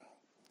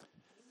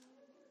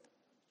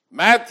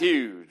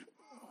Matthew.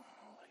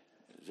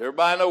 Does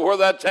everybody know where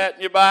that's at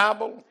in your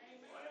Bible?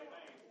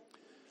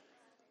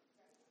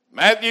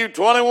 Matthew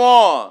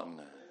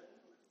 21.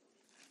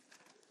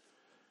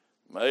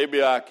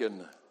 Maybe I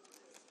can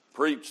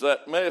preach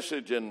that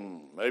message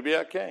and maybe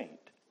I can't.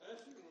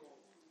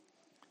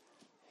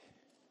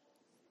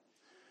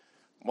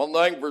 One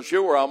thing for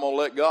sure, I'm going to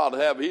let God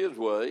have his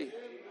way.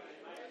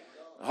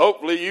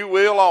 Hopefully you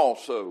will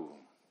also.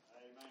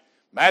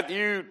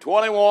 Matthew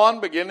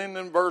 21, beginning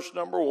in verse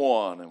number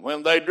 1. And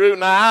when they drew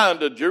nigh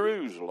unto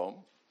Jerusalem,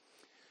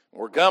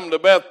 were come to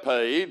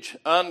Bethphage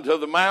unto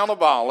the Mount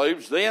of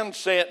Olives, then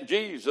sent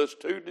Jesus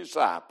 2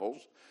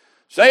 disciples,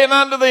 saying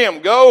unto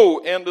them, Go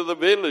into the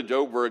village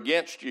over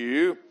against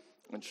you,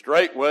 and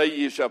straightway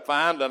ye shall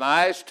find an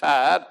ass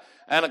tied,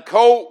 and a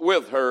colt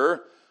with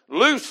her.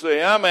 Loose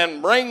them,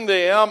 and bring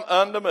them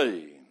unto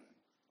me.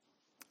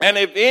 And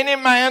if any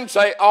man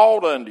say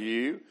aught unto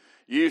you,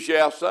 you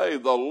shall say,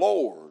 The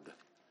Lord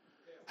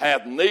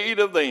hath need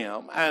of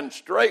them, and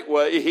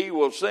straightway he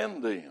will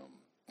send them.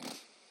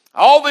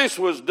 All this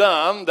was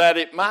done that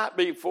it might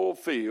be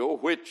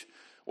fulfilled, which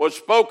was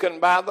spoken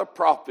by the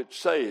prophet,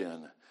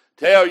 saying,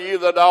 Tell you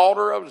the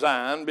daughter of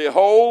Zion,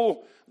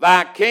 Behold,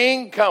 thy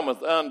king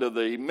cometh unto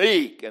thee,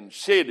 meek and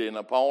sitting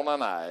upon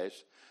an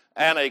ass,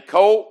 and a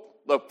colt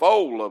the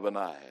foal of an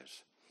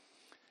ass.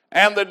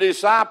 And the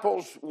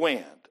disciples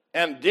went,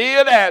 and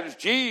did as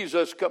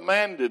Jesus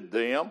commanded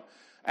them,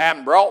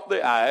 and brought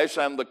the ass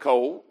and the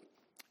colt,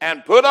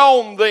 and put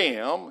on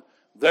them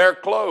their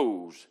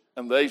clothes.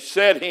 And they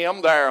set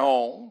him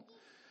thereon,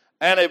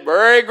 and a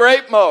very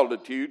great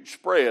multitude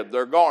spread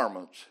their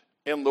garments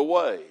in the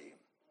way.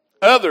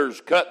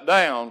 Others cut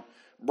down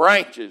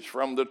branches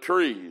from the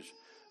trees,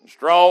 and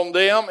strewed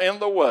them in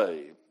the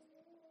way.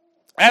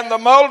 And the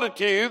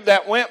multitude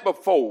that went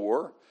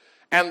before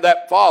and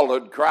that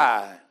followed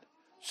cried,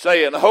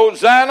 saying,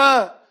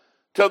 Hosanna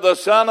to the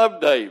Son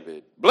of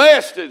David.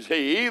 Blessed is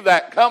he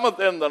that cometh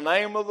in the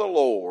name of the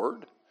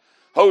Lord.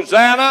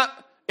 Hosanna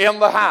in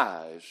the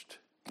highest.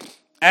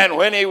 And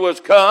when he was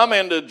come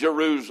into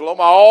Jerusalem,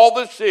 all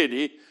the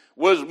city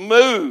was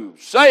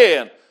moved,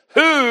 saying,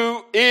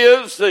 Who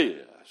is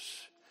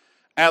this?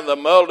 And the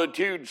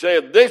multitude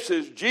said, This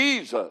is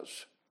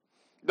Jesus,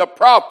 the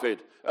prophet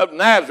of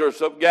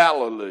Nazareth of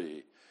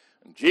Galilee.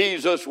 And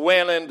Jesus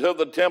went into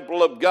the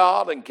temple of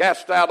God and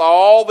cast out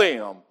all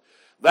them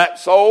that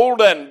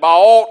sold and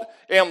bought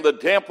in the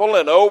temple,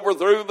 and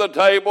overthrew the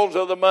tables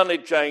of the money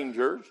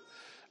changers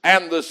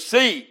and the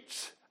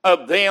seats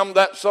of them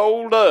that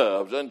sold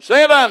doves, and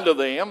said unto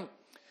them,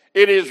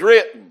 It is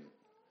written,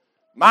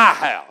 My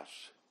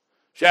house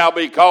shall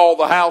be called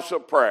the house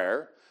of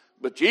prayer,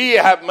 but ye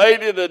have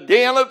made it a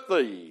den of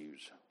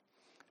thieves.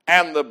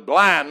 And the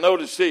blind,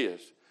 notice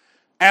this,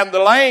 and the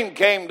lame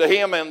came to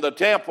him in the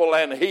temple,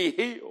 and he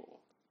healed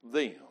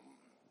them.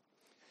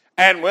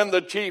 And when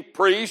the chief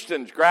priests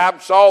and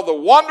scribes saw the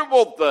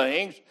wonderful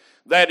things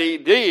that he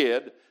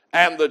did,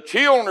 and the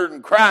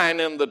children crying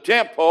in the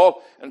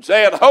temple, and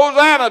said,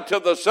 Hosanna to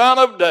the Son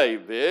of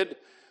David,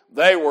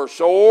 they were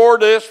sore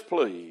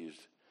displeased,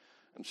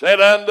 and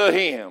said unto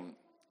him,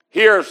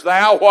 Hearest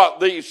thou what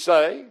these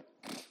say?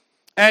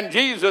 And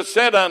Jesus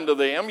said unto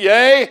them,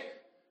 Yea,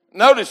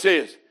 notice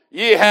this,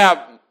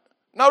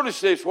 notice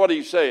this, what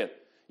he's saying.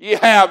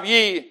 Have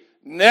ye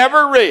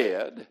never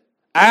read,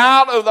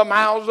 Out of the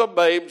mouths of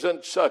babes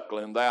and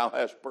suckling thou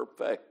hast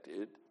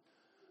perfected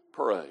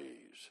praise.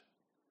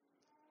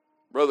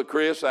 Brother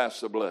Chris, that's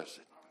the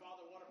blessing.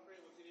 Father, what a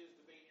privilege it is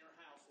to be in your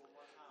house one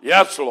more time.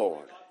 Yes,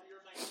 Lord.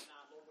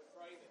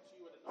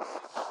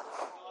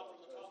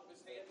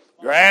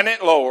 Grant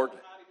it, Lord.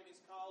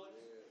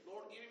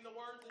 Lord, give him the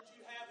words that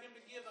you have him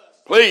to give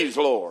us. Please,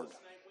 Lord.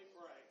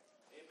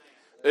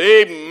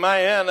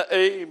 Amen,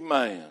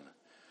 amen.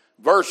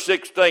 Verse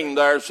 16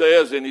 there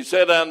says, And he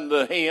said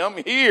unto him,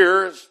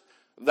 Hearest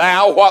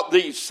thou what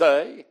these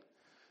say?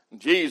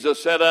 And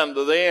Jesus said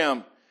unto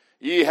them,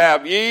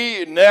 Have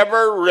ye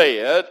never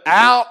read,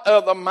 Out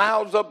of the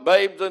mouths of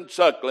babes and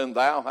suckling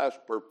thou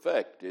hast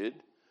perfected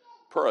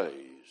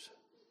praise.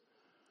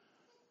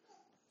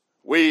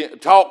 We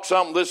talked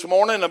some this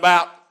morning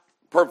about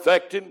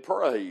perfecting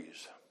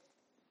praise.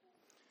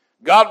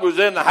 God was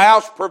in the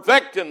house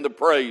perfecting the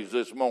praise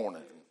this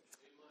morning.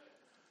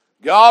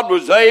 God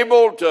was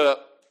able to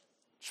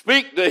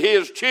speak to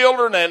his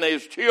children, and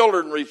his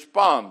children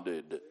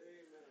responded.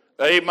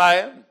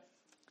 Amen.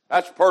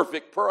 That's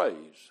perfect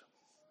praise.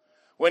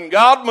 When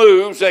God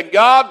moves and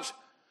God's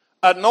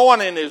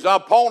anointing is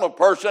upon a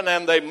person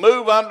and they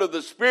move under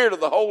the Spirit of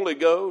the Holy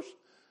Ghost,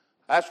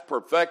 that's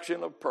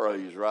perfection of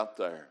praise right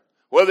there.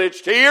 Whether it's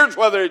tears,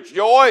 whether it's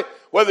joy,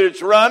 whether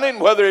it's running,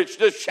 whether it's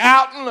just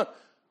shouting,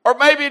 or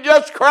maybe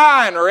just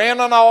crying or in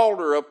an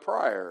altar of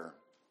prayer.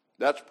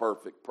 That's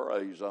perfect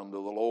praise unto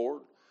the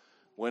Lord.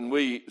 When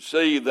we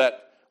see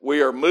that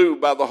we are moved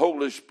by the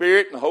Holy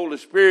Spirit, and the Holy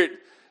Spirit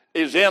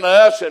is in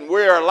us, and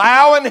we're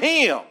allowing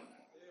him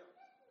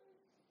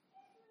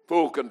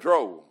full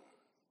control.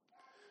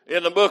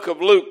 In the book of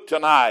Luke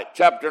tonight,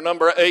 chapter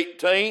number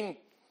 18,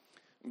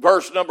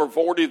 verse number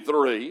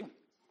 43,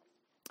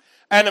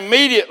 And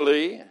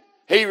immediately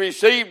he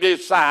received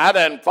his sight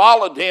and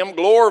followed him,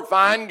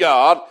 glorifying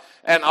God.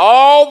 And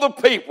all the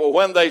people,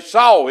 when they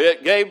saw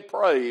it, gave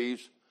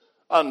praise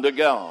unto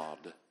God.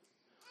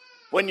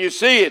 When you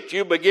see it,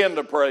 you begin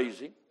to praise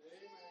him.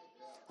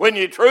 When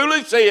you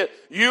truly see it,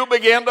 you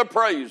begin to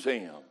praise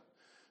him.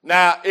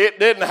 Now, it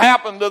didn't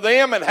happen to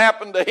them, it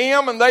happened to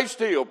him, and they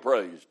still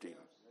praised him.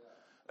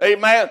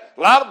 Amen.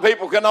 A lot of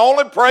people can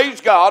only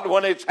praise God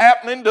when it's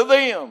happening to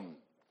them.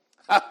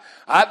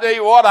 I tell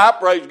you what, I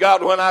praise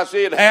God when I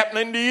see it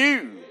happening to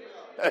you.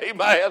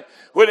 Amen.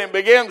 When it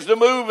begins to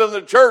move in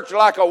the church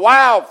like a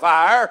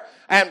wildfire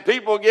and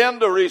people begin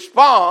to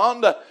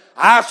respond,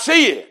 I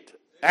see it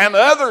and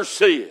others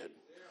see it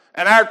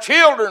and our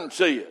children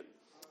see it.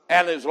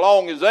 And as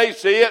long as they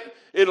see it,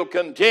 it'll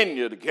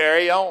continue to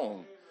carry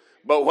on.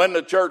 But when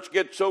the church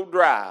gets so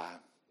dry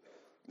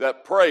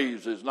that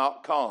praise is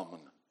not common,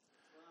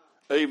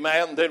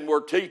 amen, then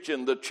we're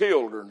teaching the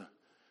children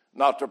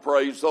not to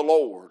praise the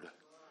Lord.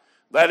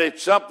 That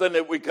it's something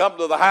that we come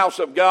to the house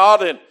of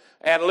God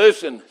and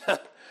listen,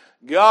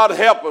 God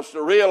help us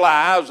to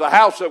realize the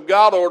house of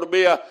God ought to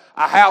be a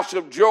house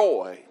of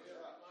joy.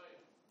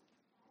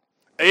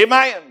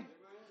 Amen.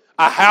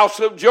 A house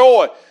of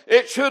joy.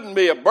 It shouldn't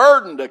be a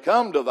burden to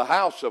come to the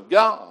house of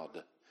God.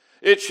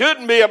 It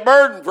shouldn't be a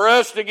burden for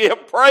us to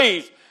give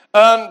praise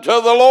unto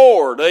the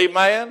Lord.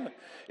 Amen.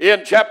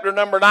 In chapter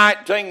number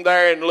 19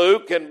 there in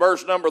Luke, in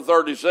verse number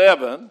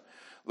 37,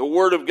 the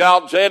Word of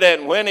God said,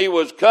 and when he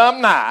was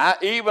come nigh,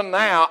 even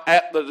now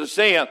at the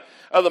descent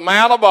of the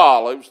Mount of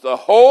Olives, the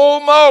whole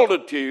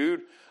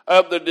multitude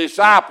of the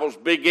disciples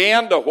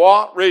began to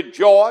what?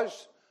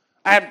 Rejoice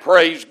and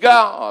praise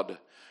God.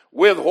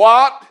 With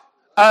what?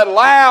 A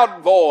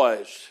loud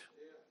voice.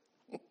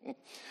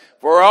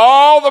 For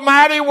all the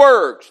mighty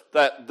works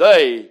that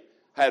they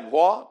had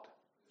what?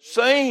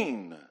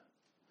 Seen.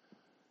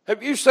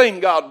 Have you seen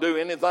God do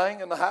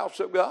anything in the house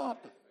of God?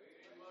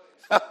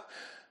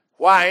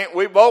 Why ain't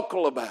we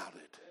vocal about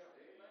it?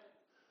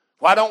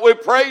 Why don't we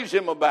praise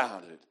him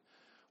about it?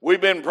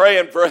 We've been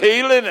praying for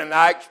healing and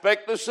I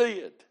expect to see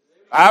it.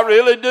 I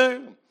really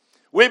do.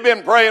 We've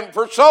been praying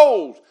for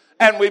souls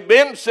and we've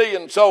been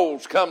seeing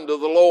souls come to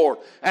the Lord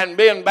and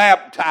being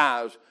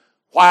baptized.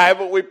 Why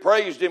haven't we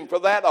praised him for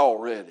that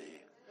already?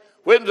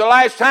 When's the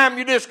last time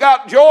you just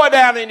got joy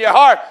down in your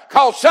heart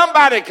because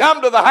somebody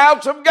come to the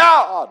house of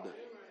God?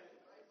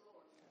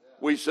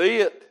 We see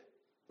it,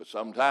 but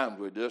sometimes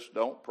we just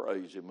don't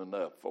praise him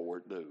enough for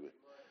it, do we?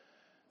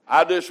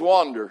 I just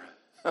wonder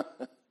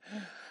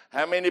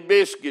how many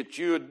biscuits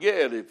you would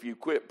get if you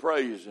quit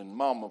praising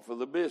Mama for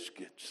the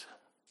biscuits.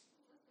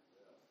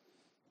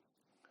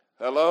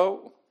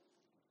 Hello?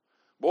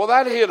 Boy,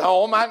 that hit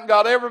home. I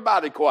got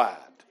everybody quiet.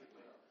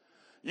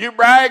 You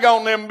brag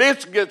on them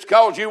biscuits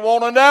because you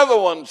want another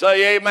one.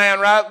 Say amen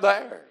right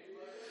there.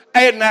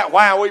 Isn't that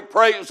why we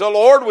praise the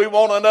Lord? We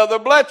want another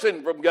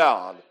blessing from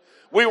God.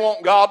 We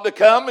want God to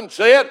come and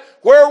see it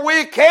where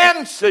we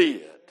can see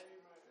it.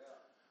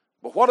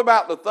 But what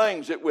about the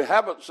things that we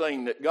haven't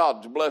seen that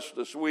God's blessed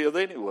us with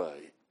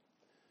anyway?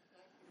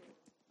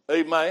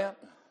 Amen.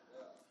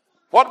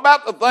 What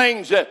about the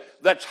things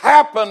that's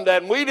happened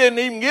and we didn't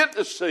even get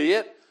to see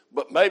it,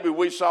 but maybe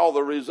we saw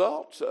the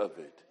results of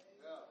it?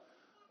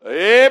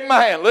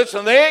 Amen.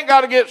 Listen, they ain't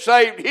got to get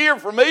saved here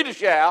for me to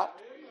shout.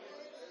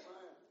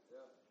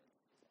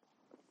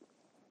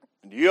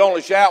 Do you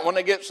only shout when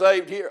they get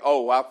saved here?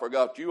 Oh, I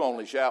forgot, you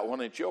only shout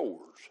when it's yours.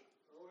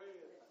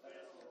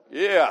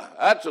 Yeah,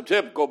 that's a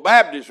typical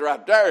Baptist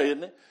right there,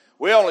 isn't it?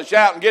 We only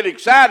shout and get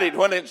excited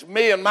when it's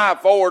me and my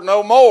four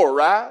no more,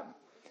 right?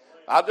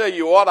 I tell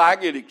you what, I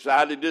get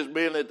excited just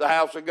being at the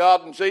house of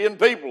God and seeing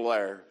people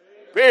there.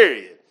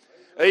 Period.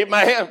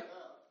 Amen.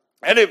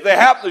 And if they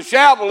happen to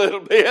shout a little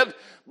bit,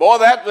 boy,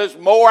 that's just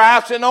more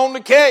icing on the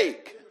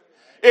cake.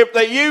 If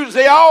they use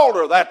the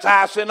altar, that's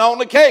icing on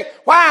the cake.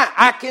 Why?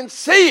 I can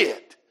see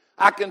it.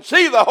 I can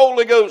see the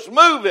Holy Ghost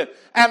moving,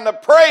 and the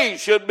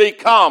praise should be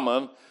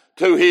common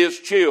to his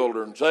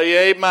children.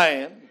 Say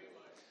amen.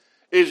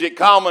 Is it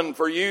common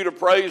for you to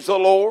praise the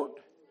Lord?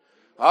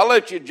 I'll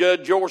let you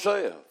judge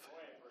yourself.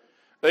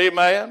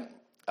 Amen.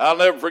 I'll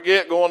never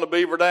forget going to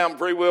Beaver Dam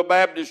Free Will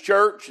Baptist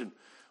Church and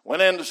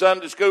went into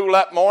Sunday school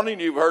that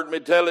morning. You've heard me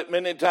tell it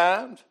many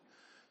times.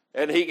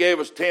 And he gave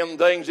us 10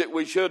 things that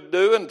we should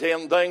do and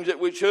 10 things that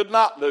we should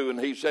not do. And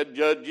he said,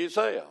 judge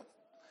yourself.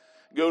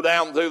 Go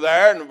down through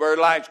there, and the very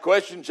last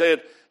question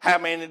said, how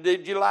many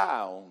did you lie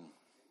on?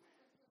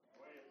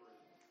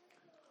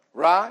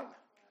 Right?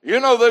 You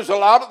know, there's a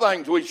lot of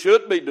things we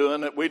should be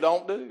doing that we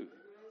don't do.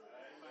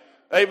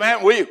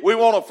 Amen. We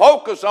want to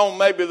focus on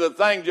maybe the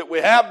things that we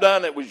have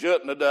done that we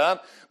shouldn't have done.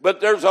 But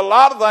there's a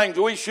lot of things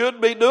we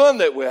should be doing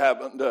that we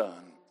haven't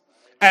done.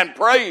 And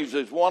praise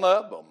is one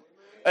of them.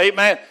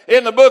 Amen.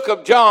 In the book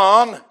of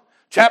John,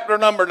 chapter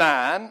number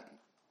 9,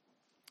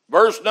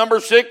 verse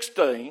number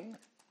 16,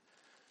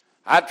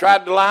 I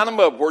tried to line them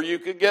up where you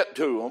could get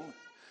to them.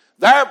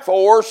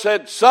 Therefore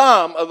said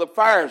some of the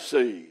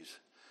Pharisees,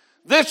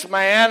 this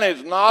man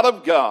is not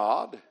of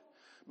God,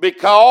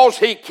 because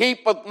he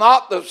keepeth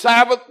not the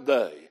Sabbath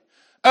day.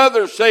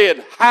 Others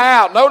said,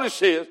 how, notice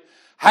this,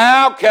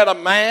 how can a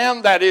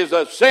man that is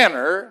a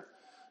sinner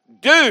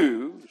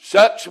do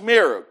such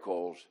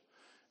miracles?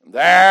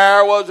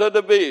 There was a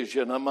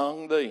division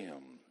among them.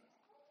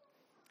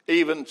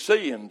 Even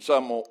seeing,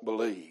 some won't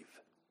believe.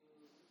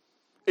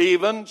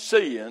 Even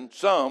seeing,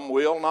 some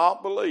will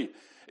not believe.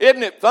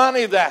 Isn't it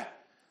funny that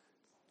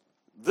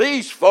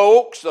these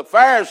folks, the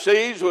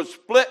Pharisees, was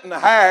splitting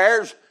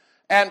hairs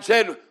and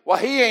said, well,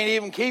 he ain't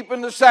even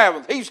keeping the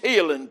Sabbath. He's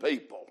healing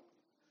people.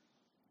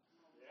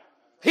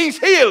 He's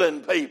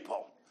healing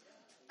people.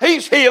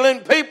 He's healing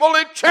people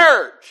at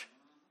church.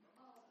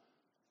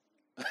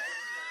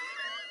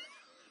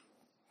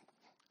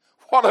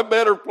 What a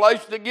better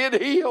place to get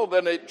healed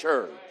than at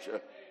church.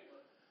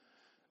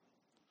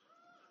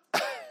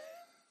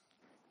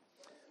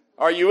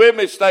 Are you with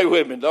me? Stay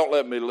with me. Don't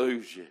let me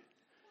lose you.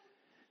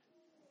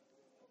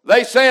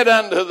 They said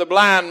unto the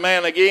blind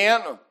man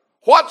again,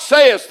 what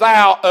sayest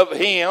thou of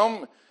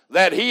him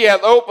that he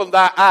hath opened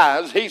thy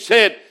eyes? He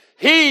said,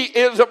 he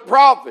is a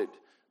prophet.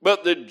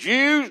 But the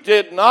Jews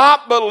did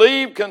not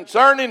believe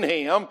concerning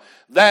him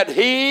that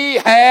he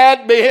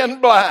had been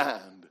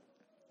blind.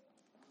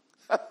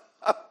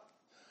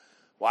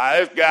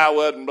 Why, this guy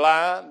wasn't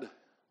blind.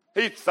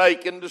 He's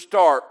faking to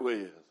start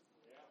with.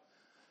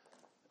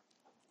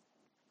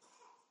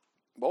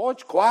 Boy,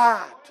 it's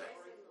quiet.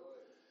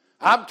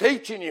 I'm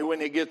teaching you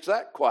when it gets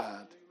that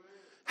quiet.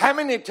 How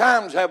many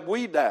times have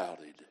we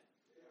doubted?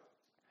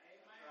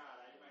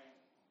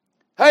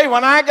 Hey,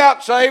 when I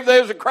got saved,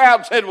 there was a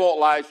crowd said it won't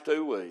last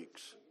 2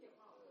 weeks.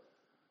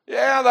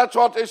 Yeah, that's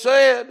what they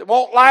said. It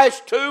won't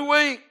last 2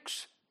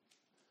 weeks.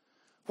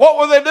 What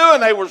were they doing?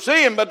 They were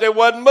seeing, but they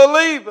wasn't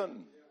believing.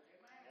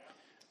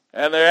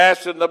 And they're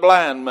asking the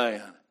blind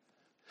man.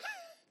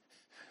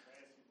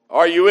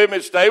 Are you with me?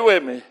 Stay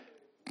with me.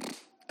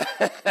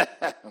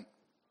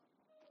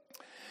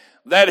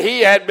 That he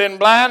had been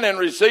blind and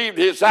received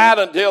his sight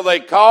until they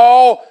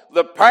call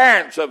the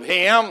parents of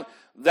him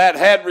that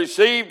had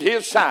received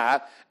his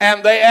sight,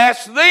 and they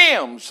asked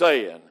them,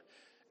 saying,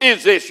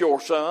 is this your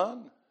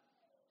son?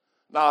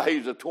 Now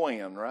he's a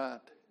twin,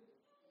 right?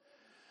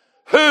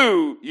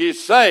 Who you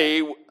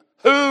say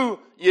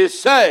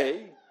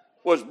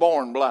was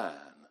born blind?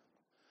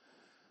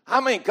 I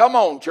mean, come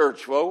on,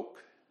 church folk.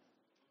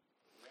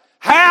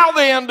 How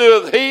then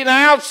doth he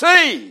now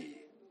see?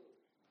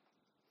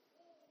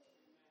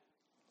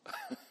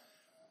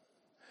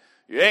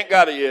 You ain't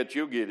got it yet,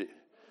 you'll get it.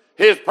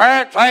 His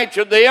parents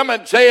answered them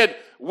and said,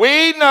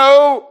 we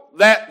know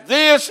that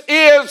this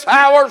is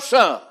our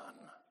son.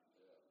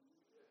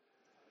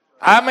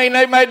 I mean,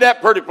 they made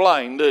that pretty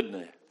plain, didn't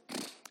they?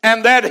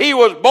 And that he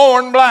was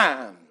born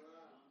blind.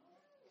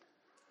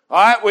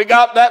 All right, we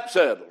got that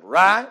settled,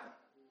 right?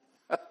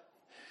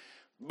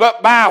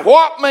 But by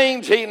what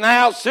means he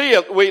now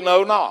seeth, we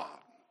know not.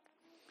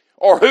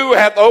 Or who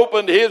hath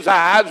opened his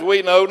eyes,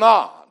 we know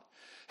not.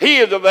 He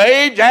is of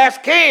age,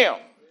 ask him.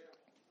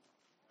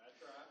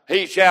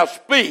 He shall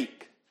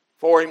speak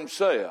for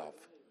himself.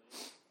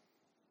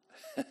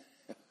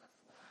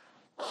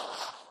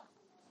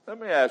 Let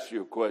me ask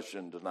you a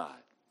question tonight.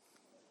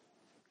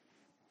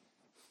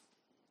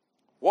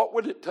 What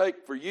would it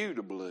take for you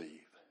to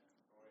believe?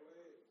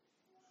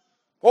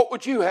 What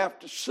would you have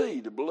to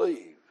see to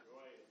believe?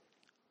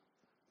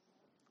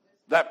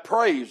 That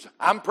praise,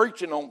 I'm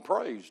preaching on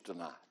praise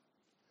tonight.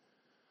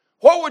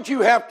 What would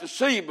you have to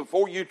see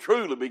before you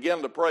truly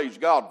begin to praise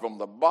God from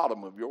the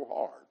bottom of your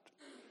heart?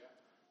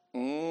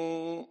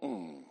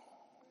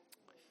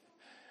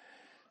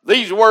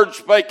 These words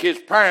spake his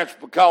parents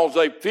because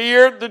they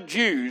feared the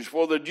Jews,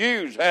 for the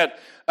Jews had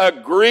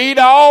agreed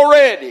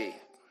already.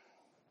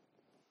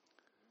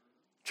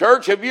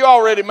 Church, have you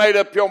already made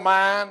up your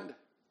mind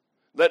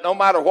that no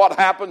matter what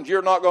happens,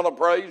 you're not going to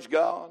praise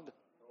God?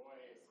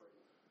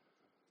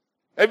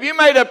 Have you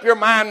made up your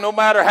mind no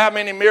matter how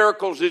many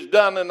miracles is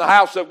done in the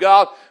house of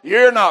God,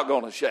 you're not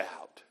going to shout?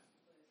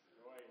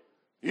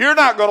 You're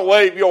not going to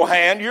wave your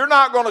hand. You're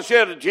not going to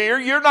shed a tear.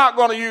 You're not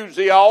going to use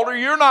the altar.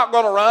 You're not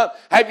going to run.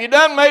 Have you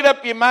made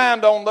up your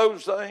mind on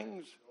those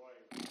things?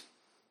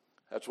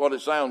 That's what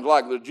it sounds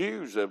like the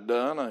Jews have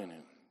done, ain't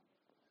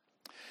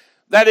it?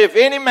 That if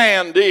any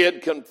man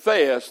did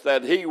confess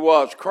that he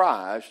was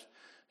Christ,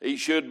 he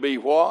should be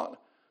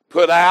what?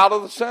 Put out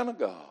of the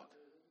synagogue.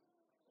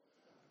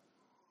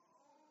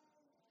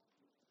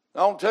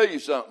 I'll tell you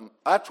something.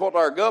 That's what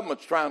our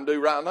government's trying to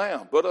do right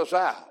now. Put us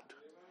out.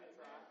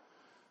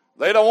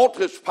 They don't want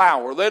this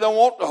power. They don't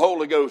want the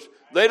Holy Ghost.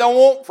 They don't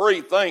want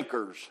free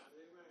thinkers.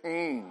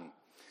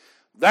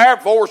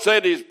 Therefore,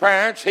 said his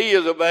parents, he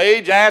is of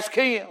age, ask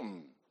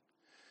him.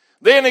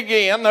 Then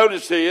again,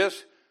 notice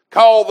this,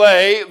 called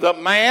they the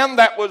man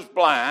that was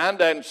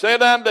blind and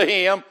said unto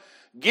him,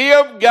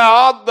 give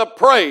God the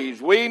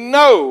praise. We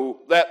know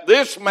that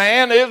this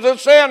man is a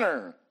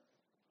sinner.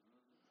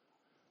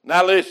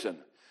 Now listen,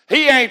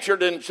 he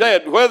answered and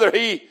said, whether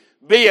he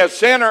be a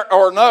sinner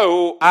or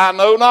no, I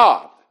know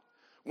not.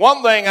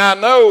 One thing I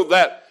know,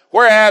 that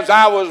whereas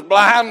I was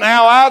blind,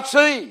 now I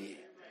see.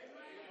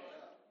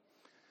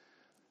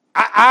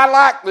 I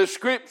like the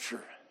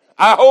scripture.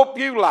 I hope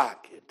you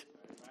like it.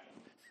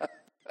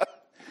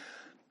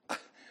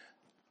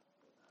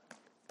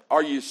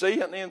 Are you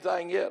seeing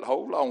anything yet?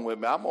 Hold on with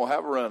me. I'm going to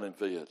have a running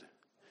fit.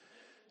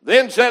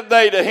 Then said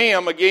they to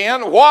him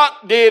again,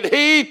 what did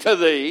he to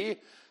thee?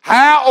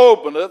 How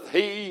openeth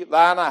he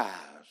thine eyes?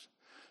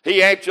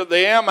 He answered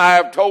them, I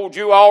have told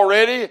you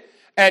already,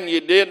 and ye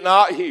did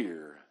not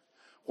hear.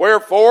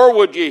 Wherefore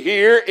would ye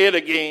hear it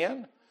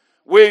again?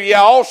 Will ye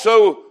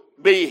also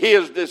be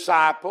his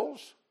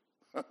disciples?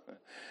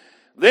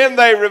 Then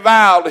they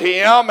reviled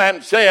him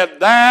and said,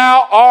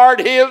 thou art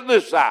his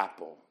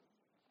disciple.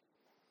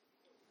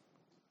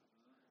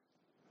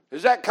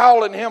 Is that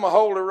calling him a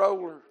holy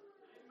roller?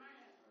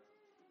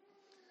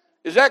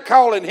 Is that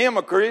calling him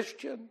a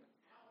Christian?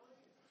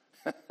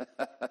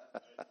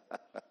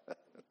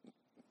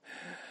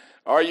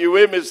 Are you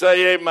with me?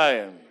 Say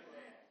amen.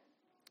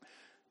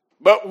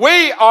 But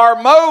we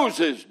are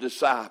Moses'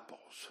 disciples.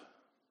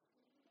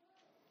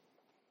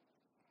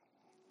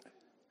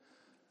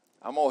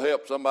 I'm going to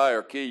help somebody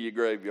or kill your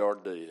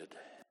graveyard dead.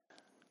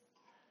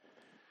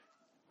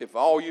 If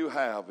all you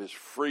have is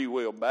Free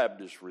Will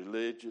Baptist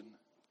religion,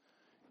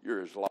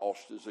 you're as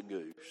lost as a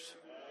goose.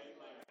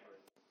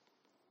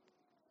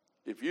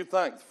 If you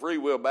think the Free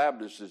Will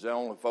Baptist is the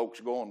only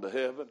folks going to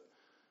heaven,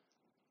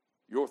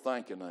 your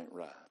thinking ain't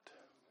right.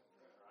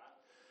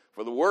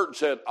 For the word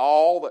said,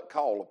 all that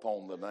call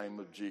upon the name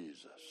of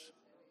Jesus.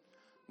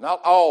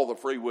 Not all the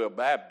Free Will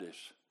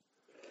Baptists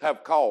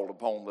have called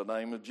upon the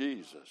name of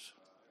Jesus.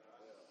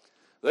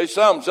 There's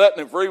some sitting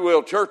in free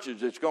will churches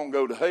that's going to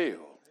go to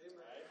hell.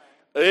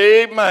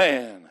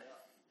 Amen.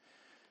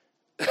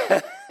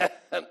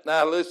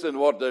 Now listen to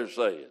what they're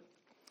saying.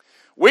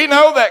 We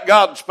know that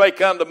God spake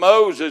unto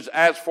Moses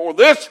as for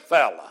this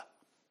fella.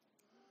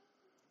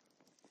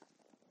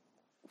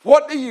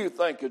 What do you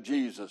think of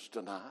Jesus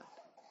tonight?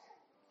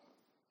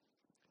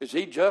 Is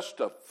he just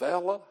a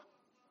fella?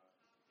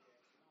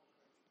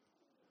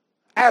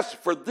 As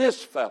for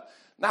this fella.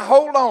 Now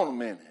hold on a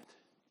minute.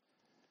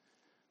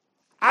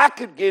 I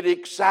could get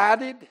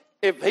excited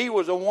if he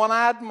was a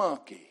one-eyed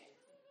monkey.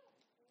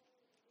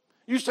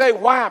 You say,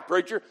 why,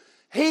 preacher?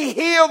 He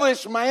healed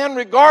this man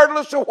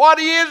regardless of what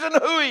he is and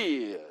who he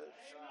is.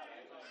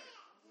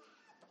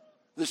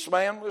 This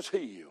man was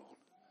healed.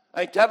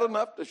 Ain't that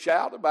enough to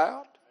shout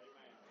about?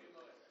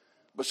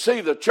 But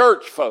see, the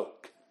church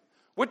folk.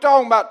 We're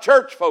talking about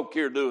church folk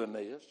here doing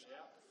this.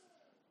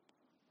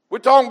 We're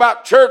talking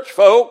about church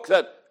folk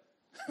that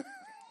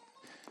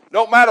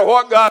don't matter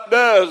what God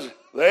does,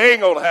 they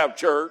ain't going to have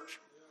church.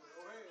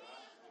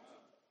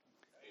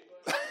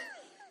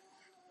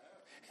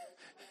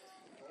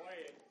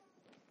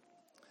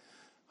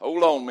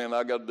 Hold on, man.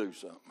 I got to do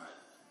something.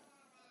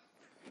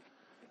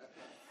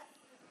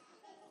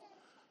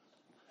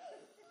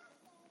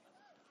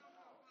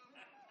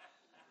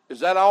 Is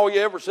that all you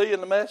ever see in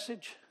the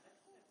message?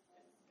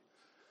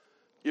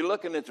 You're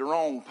looking at the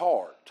wrong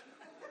part.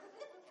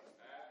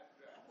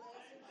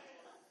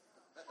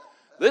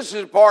 This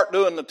is the part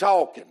doing the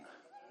talking.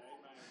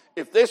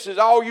 If this is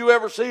all you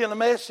ever see in the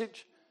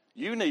message,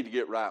 you need to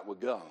get right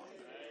with God.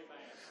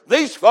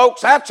 These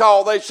folks, that's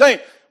all they say.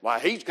 Why,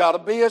 he's got to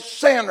be a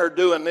sinner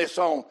doing this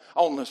on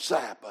the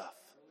Sabbath.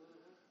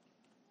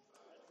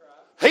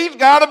 He's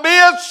got to be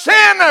a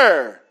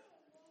sinner.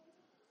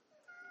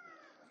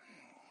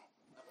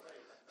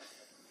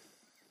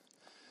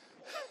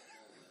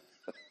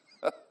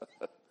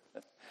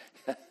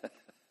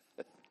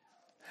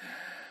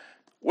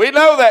 We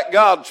know that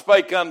God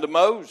spake unto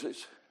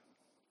Moses.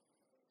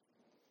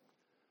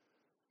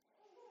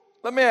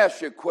 Let me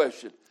ask you a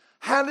question.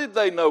 How did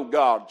they know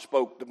God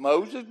spoke to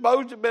Moses?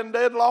 Moses had been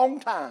dead a long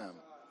time.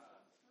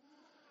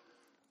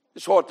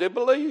 It's what they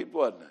believed,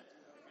 wasn't it?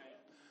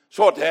 It's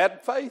what they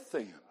had faith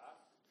in.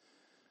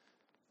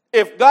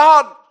 If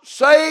God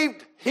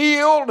saved,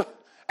 healed,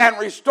 and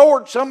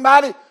restored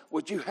somebody,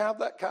 would you have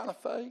that kind of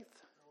faith?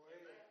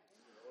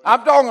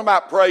 I'm talking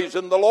about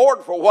praising the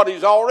Lord for what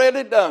he's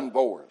already done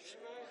for us.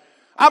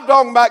 I'm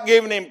talking about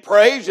giving him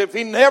praise if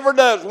he never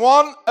does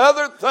one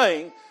other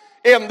thing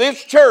in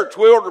this church.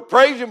 We ought to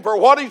praise him for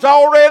what he's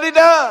already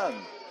done.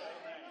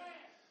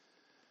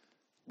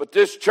 But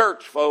this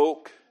church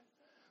folk,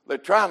 they're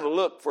trying to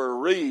look for a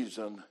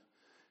reason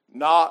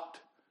not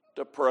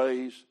to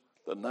praise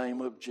the name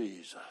of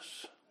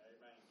Jesus.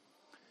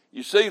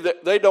 You see,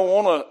 that they don't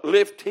want to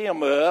lift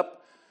him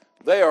up.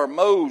 They are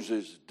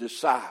Moses'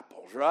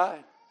 disciples,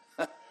 right?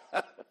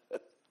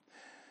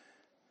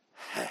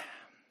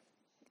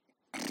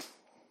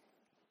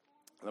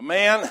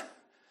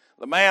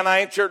 The man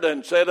answered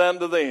and said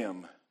unto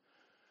them,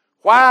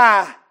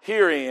 why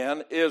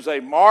herein is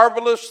a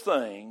marvelous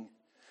thing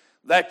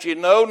that ye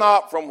know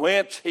not from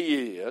whence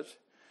he is,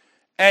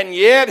 and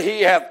yet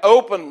he hath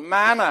opened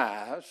mine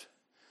eyes.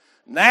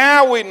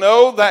 Now we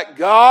know that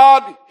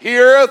God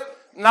heareth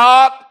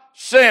not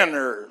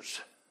sinners.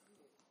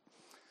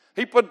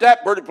 He put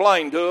that pretty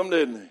plain to them,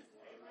 didn't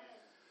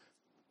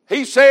he?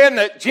 He's saying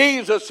that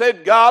Jesus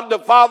said, God the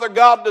Father,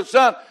 God the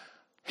Son,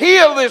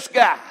 heal this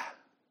guy.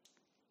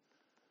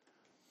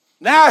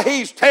 Now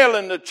he's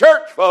telling the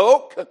church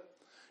folk,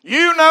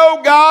 You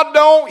know God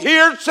don't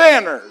hear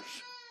sinners.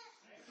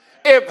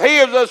 If he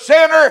is a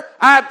sinner,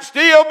 I'd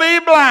still be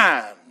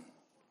blind.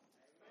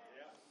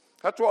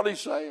 That's what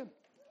he's saying.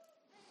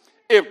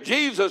 If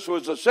Jesus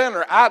was a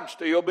sinner, I'd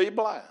still be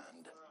blind.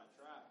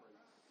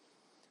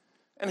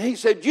 And he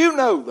said, you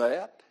know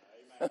that.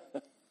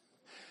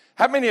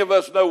 How many of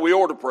us know we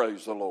ought to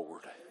praise the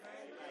Lord?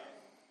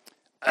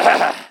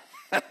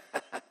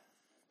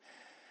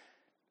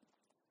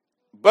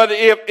 But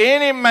if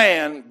any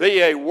man be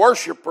a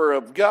worshiper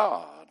of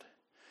God,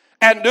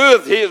 and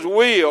doeth his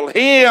will,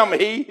 him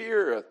he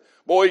heareth.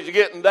 Boy, he's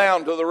getting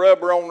down to the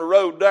rubber on the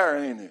road there,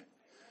 ain't he?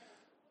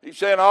 He's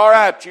saying, all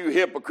right, you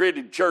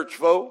hypocritic church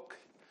folk.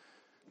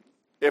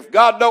 If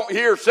God don't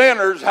hear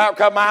sinners, how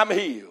come I'm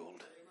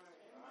healed?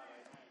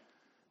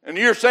 And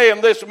you're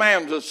saying this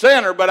man's a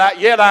sinner, but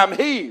yet I'm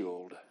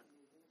healed.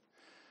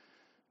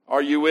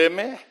 Are you with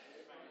me?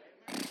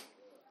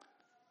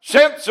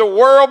 Since the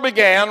world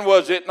began,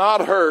 was it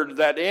not heard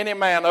that any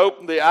man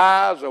opened the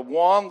eyes of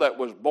one that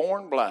was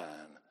born blind?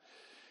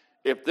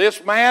 If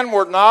this man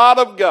were not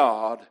of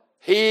God,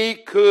 he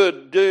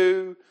could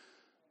do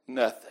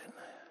nothing.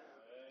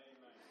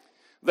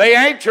 They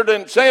answered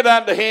and said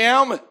unto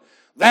him,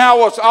 thou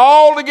wast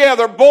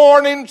altogether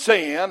born in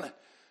sin,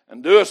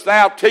 and doest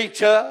thou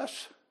teach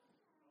us?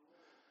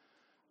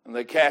 And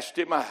they cast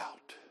him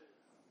out.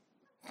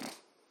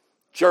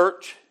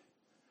 Church,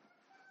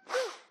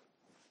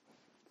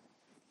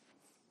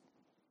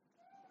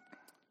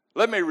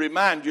 let me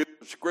remind you of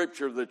the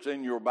scripture that's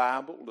in your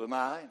Bible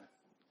tonight.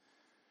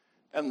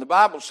 And the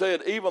Bible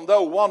said, even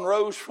though one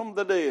rose from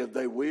the dead,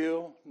 they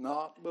will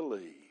not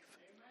believe.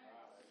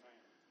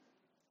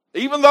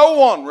 Even though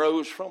one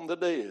rose from the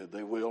dead,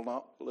 they will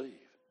not believe.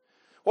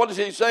 What is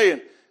he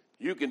saying?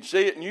 You can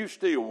see it and you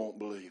still won't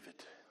believe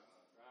it.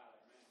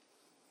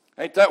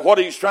 Ain't that what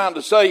he's trying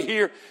to say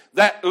here?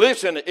 That,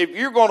 listen, if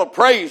you're going to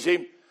praise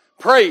him,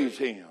 praise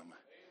him.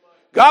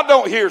 God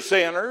don't hear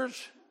sinners.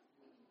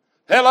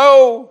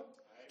 Hello?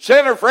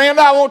 Sinner friend,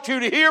 I want you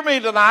to hear me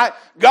tonight.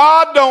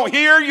 God don't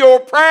hear your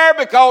prayer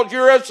because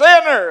you're a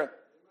sinner.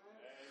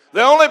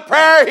 The only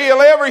prayer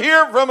he'll ever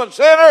hear from a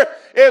sinner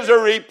is a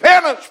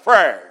repentance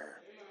prayer.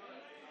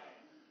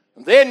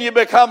 And then you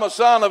become a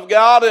son of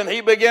God and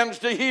he begins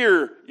to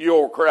hear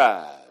your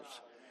cries.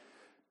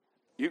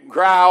 You can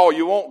cry all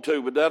you want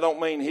to, but that don't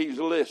mean he's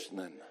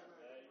listening.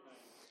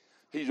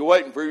 He's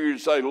waiting for you to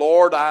say,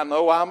 Lord, I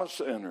know I'm a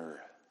sinner.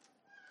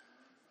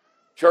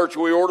 Church,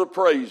 we ought to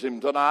praise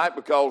him tonight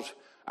because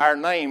our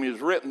name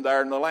is written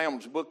there in the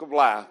Lamb's Book of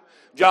Life.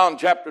 John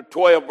chapter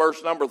 12,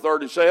 verse number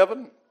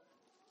 37.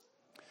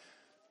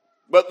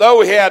 But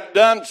though he had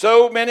done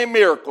so many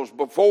miracles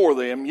before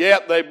them,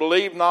 yet they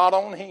believed not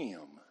on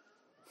him.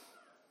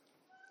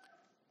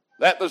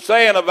 That the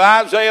saying of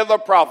Isaiah the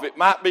prophet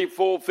might be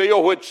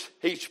fulfilled, which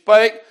he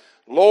spake,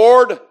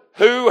 Lord,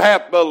 who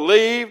hath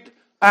believed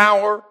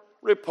our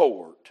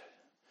report?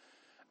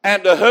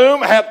 And to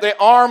whom hath the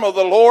arm of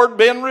the Lord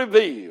been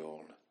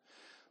revealed?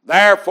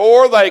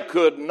 Therefore they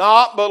could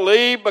not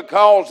believe,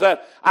 because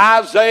that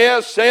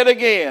Isaiah said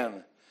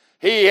again,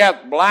 he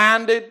hath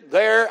blinded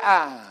their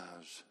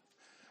eyes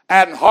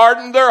and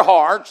hardened their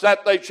hearts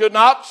that they should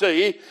not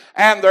see,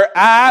 and their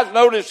eyes,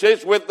 notice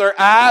this, with their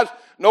eyes,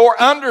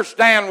 nor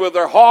understand with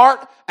their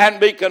heart,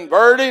 and be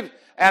converted,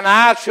 and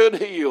I should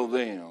heal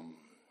them.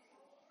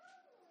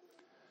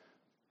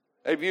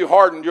 Have you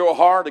hardened your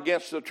heart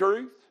against the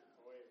truth?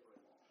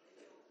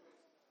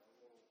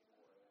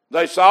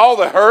 They saw,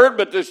 they heard,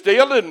 but they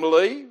still didn't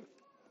believe.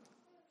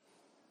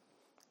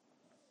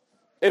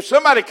 If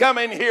somebody come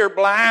in here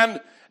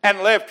blind and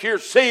left here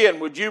seeing,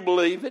 would you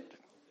believe it?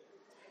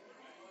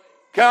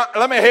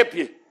 Let me help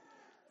you.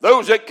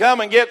 Those that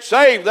come and get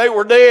saved, they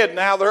were dead,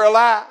 now they're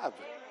alive.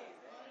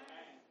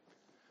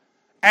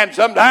 And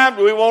sometimes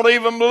we won't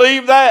even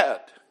believe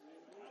that.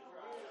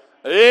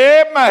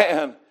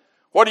 Amen.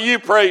 What are you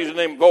praising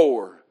him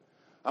for?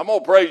 I'm going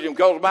to praise him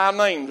because my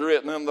name's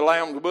written in the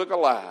Lamb's Book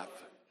of Life.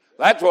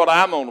 That's what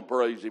I'm going to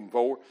praise him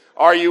for.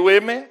 Are you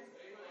with me?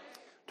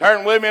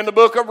 Turn with me in the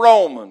book of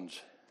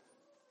Romans.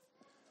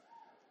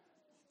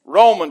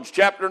 Romans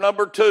chapter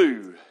number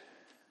 2.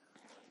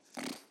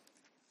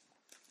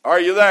 Are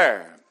you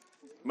there?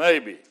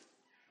 Maybe.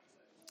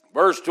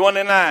 Verse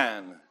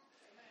 29.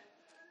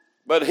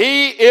 But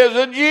he is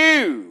a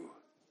Jew,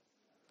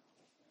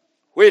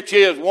 which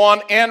is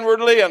one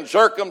inwardly, and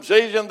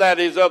circumcision that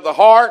is of the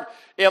heart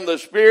in the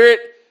spirit,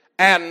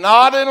 and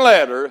not in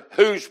letter,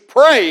 whose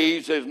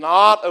praise is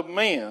not of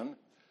men,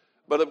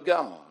 but of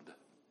God.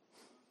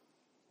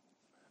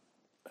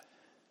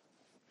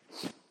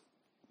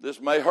 This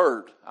may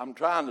hurt. I'm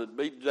trying to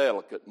be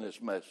delicate in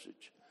this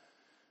message.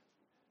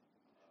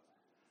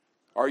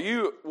 Are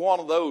you one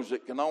of those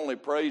that can only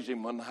praise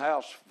him when the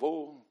house is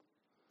full?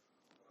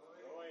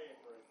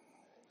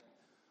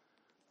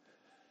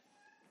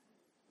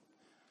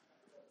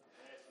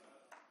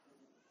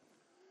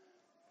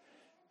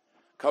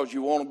 Because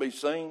you want to be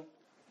seen?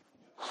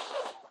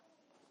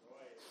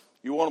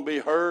 You want to be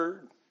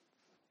heard?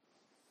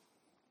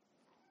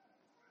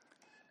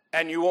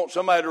 And you want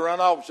somebody to run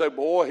off and say,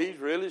 boy, he's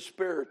really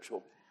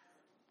spiritual.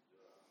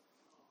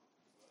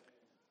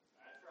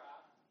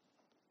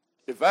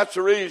 If that's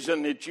the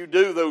reason that you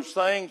do those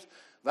things,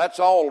 that's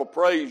all the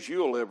praise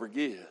you'll ever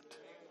get.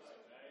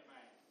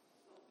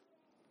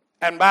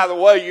 And by the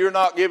way, you're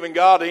not giving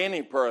God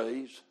any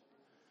praise.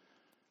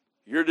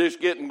 You're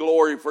just getting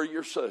glory for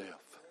yourself.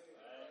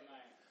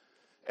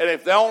 And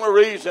if the only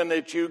reason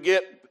that you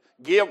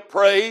give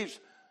praise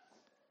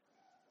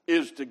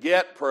is to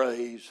get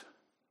praise,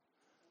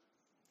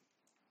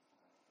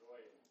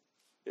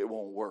 it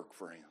won't work,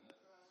 friend.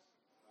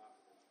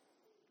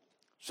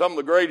 Some of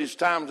the greatest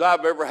times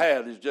I've ever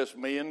had is just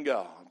me and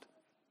God.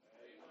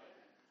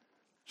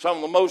 Some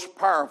of the most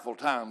powerful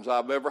times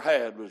I've ever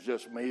had was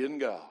just me and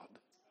God.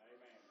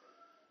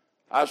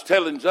 I was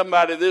telling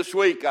somebody this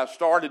week, I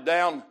started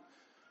down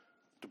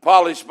to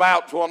Polly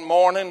Spouts one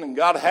morning and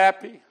got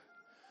happy.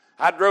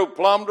 I drove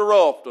plumb to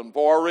Ralston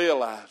before I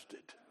realized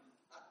it.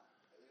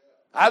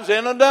 I was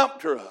in a dump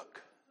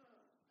truck.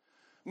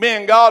 Me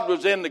and God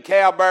was in the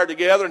cow bear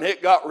together, and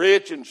it got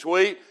rich and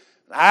sweet.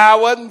 I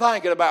wasn't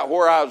thinking about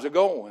where I was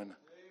going.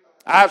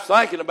 I was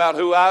thinking about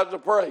who I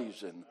was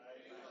praising.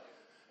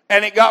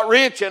 And it got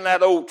rich in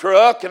that old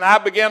truck, and I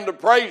began to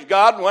praise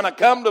God. And when I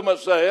come to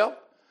myself,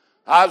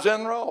 I was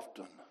in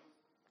Ralston.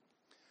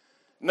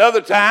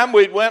 Another time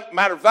we went,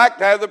 matter of fact,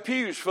 to have the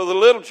pews for the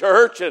little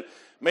church, and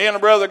me and a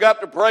brother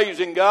got to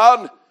praising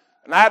God,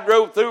 and I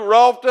drove through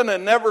Ralston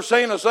and never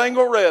seen a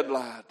single red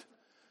light.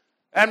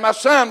 And my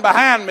son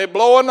behind me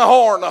blowing the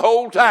horn the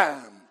whole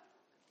time.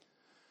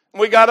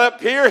 We got up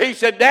here, he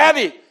said,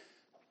 Daddy,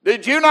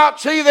 did you not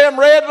see them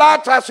red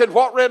lights? I said,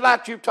 what red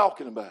lights you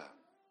talking about?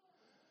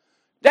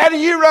 Daddy,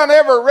 you run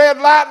every red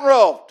light in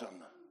Ralston.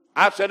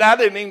 I said, I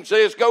didn't even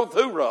see us go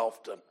through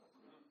Ralston.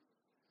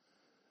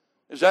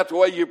 Is that the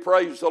way you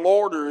praise the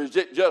Lord, or is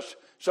it just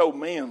so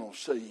men will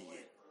see you?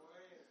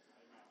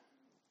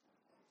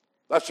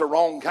 That's the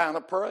wrong kind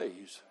of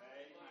praise.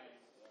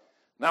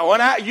 Now,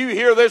 when you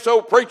hear this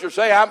old preacher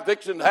say, I'm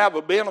fixing to have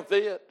a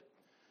benefit,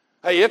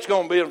 hey, it's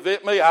going to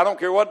benefit me. I don't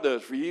care what it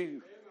does for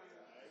you.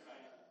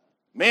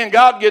 Me and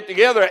God get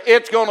together,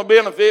 it's going to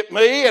benefit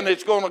me, and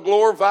it's going to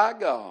glorify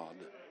God.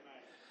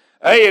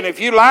 Hey, and if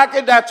you like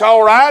it, that's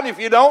all right. If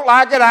you don't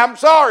like it, I'm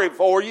sorry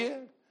for you.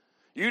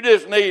 You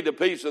just need a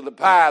piece of the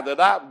pie that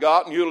I've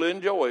got, and you'll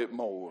enjoy it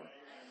more.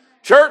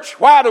 Church,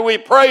 why do we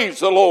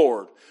praise the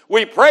Lord?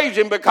 We praise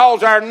Him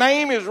because our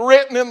name is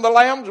written in the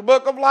Lamb's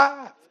Book of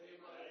Life.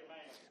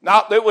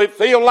 Not that we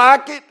feel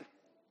like it.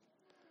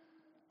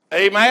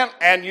 Amen.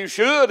 And you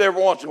should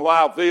every once in a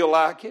while feel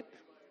like it.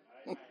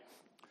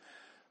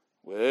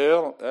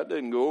 Well, that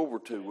didn't go over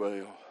too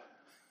well.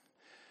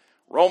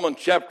 Romans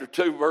chapter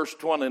 2, verse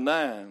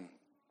 29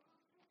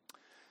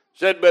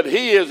 said, but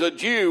he is a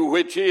Jew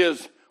which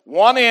is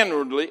one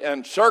inwardly,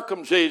 and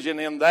circumcision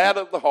in that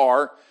of the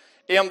heart,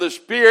 in the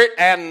spirit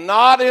and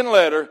not in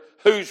letter,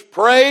 whose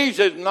praise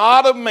is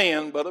not of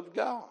men but of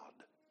God.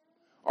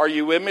 Are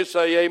you with me?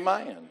 Say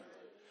amen.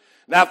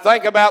 Now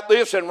think about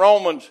this in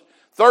Romans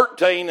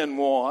 13 and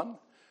 1.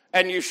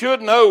 And you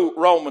should know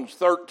Romans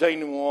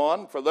 13 and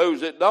 1. For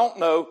those that don't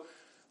know,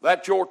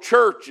 that's your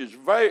church's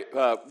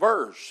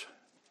verse.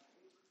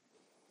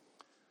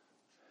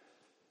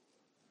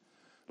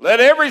 Let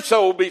every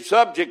soul be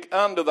subject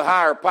unto the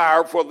higher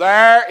power, for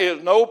there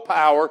is no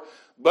power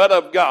but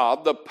of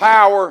God. The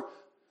power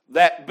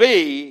that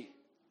be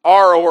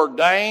are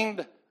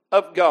ordained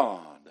of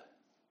God.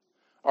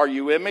 Are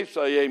you with me?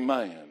 Say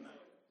amen.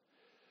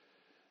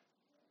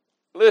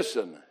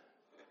 Listen.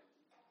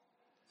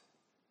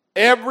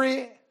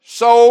 Every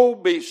soul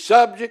be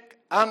subject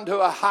unto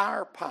a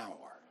higher power.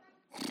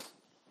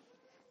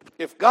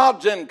 If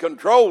God's in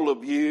control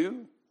of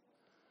you,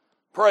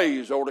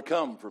 praise ought to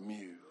come from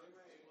you.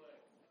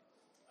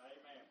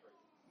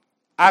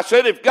 I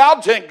said, if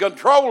God's in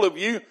control of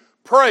you,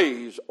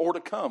 praise ought to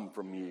come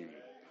from you.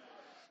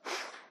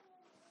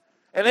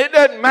 And it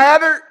doesn't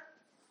matter.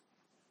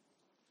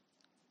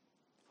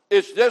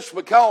 It's just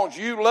because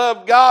you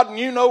love God and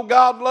you know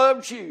God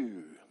loves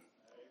you.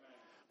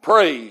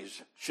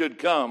 Praise should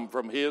come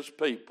from His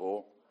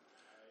people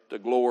to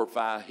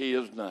glorify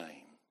His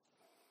name.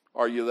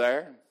 Are you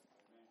there?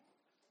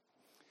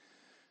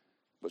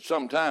 But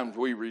sometimes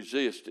we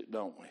resist it,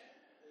 don't we?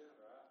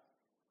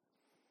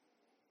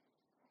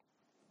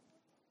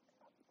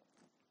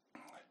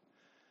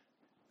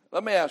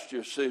 Let me ask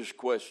you a serious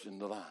question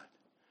tonight.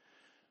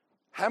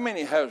 How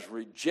many has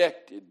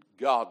rejected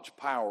God's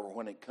power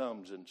when it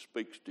comes and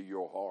speaks to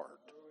your heart?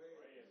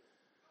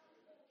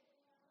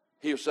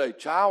 He'll say,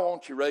 child,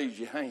 won't you raise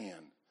your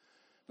hand?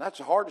 That's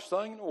the hardest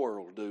thing in the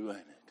world to do, ain't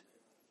it?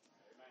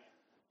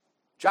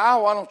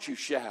 Child, why don't you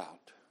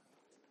shout?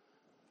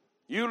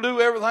 You'll do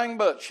everything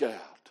but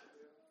shout.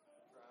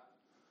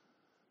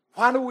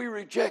 Why do we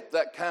reject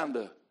that kind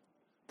of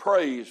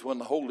praise when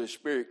the Holy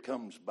Spirit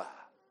comes by?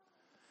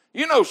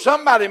 You know,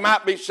 somebody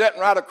might be sitting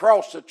right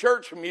across the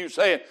church from you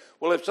saying,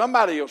 well, if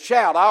somebody will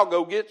shout, I'll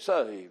go get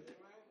saved.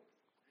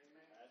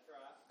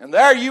 And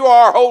there you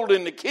are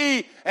holding the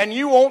key and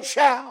you won't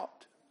shout.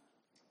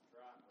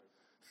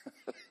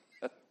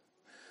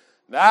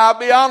 Now, I'll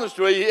be honest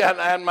with you,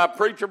 and my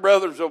preacher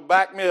brothers will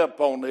back me up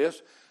on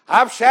this.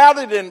 I've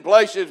shouted in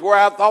places where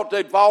I thought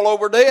they'd fall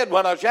over dead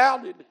when I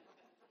shouted.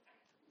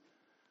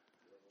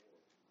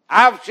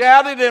 I've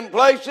shouted in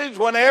places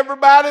when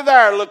everybody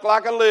there looked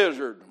like a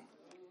lizard.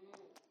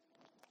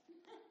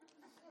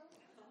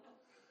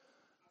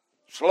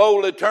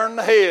 Slowly turned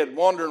the head,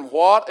 wondering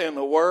what in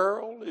the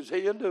world is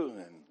he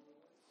doing?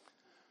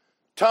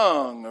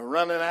 Tongue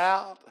running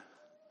out,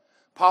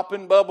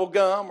 popping bubble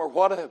gum or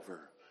whatever.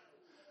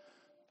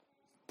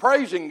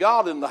 Praising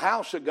God in the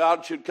house of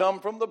God should come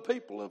from the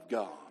people of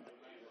God.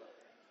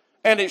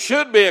 And it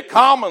should be a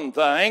common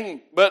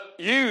thing, but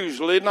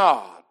usually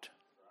not.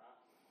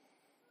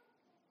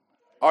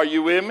 Are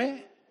you with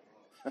me?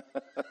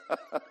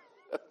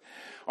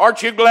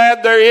 Aren't you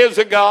glad there is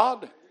a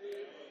God?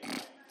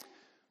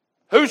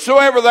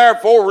 Whosoever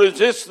therefore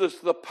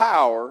resisteth the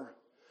power,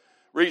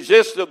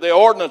 resisteth the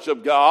ordinance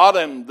of God,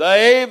 and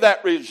they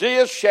that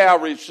resist shall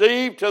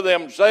receive to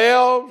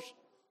themselves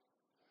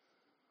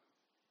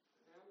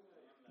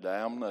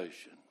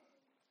damnation.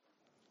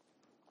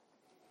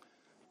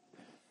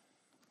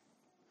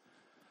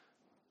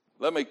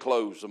 Let me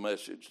close the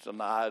message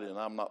tonight, and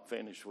I'm not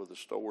finished with the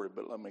story,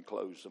 but let me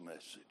close the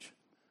message.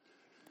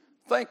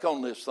 Think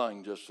on this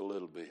thing just a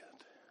little bit.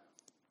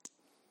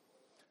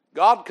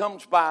 God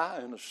comes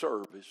by in a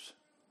service,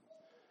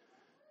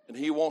 and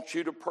he wants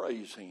you to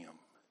praise him.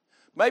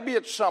 Maybe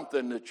it's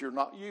something that you're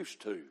not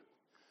used to.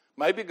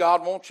 Maybe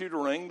God wants you to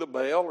ring the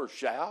bell or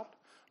shout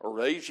or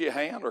raise your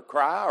hand or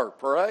cry or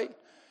pray,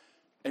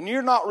 and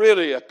you're not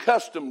really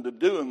accustomed to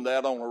doing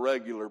that on a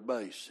regular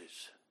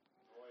basis.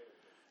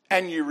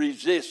 And you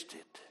resist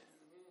it.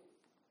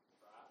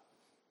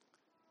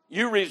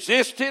 You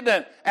resist it,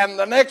 and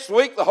the next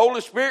week the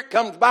Holy Spirit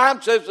comes by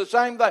and says the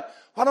same thing.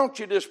 Why don't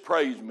you just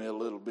praise me a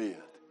little bit?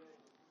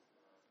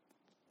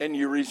 And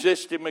you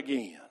resist him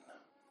again.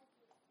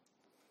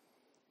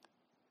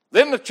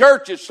 Then the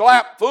church is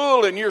slapped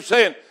full and you're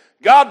saying,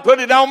 God, put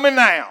it on me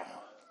now.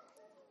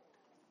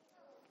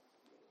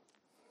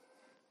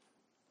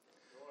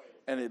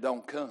 And it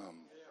don't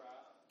come.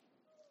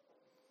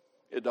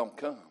 It don't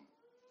come.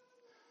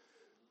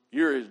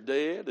 You're as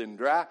dead and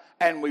dry.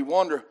 And we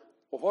wonder,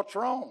 well, what's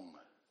wrong?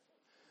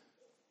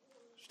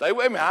 Stay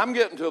with me. I'm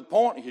getting to a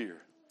point here.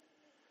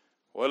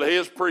 Well,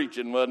 his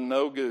preaching wasn't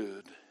no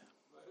good.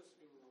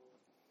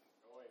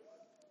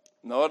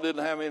 No, it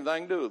didn't have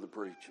anything to do with the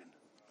preaching.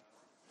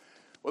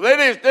 Well, they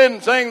just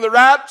didn't sing the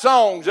right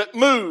songs that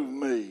moved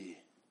me.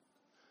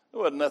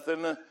 There wasn't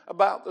nothing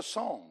about the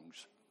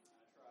songs.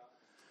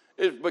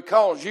 It's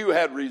because you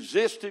had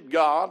resisted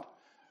God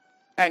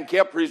and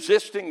kept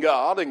resisting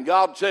God, and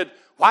God said,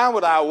 why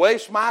would I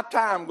waste my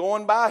time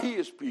going by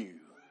his pew?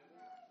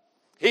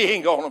 He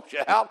ain't going to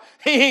shout.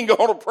 He ain't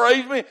going to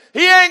praise me.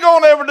 He ain't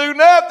going to ever do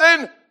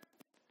nothing.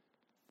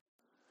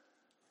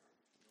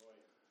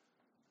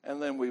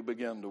 And then we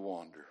begin to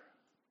wonder,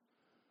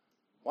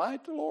 why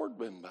ain't the Lord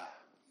been by?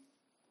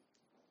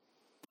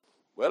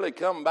 Well, he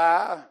come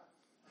by.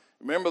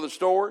 Remember the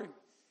story?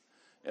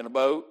 In a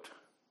boat,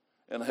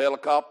 in a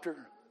helicopter.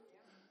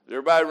 Does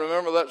everybody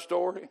remember that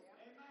story?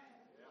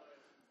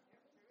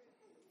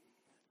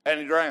 And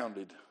he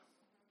drowned.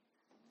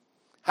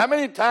 How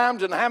many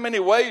times and how many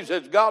ways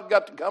has God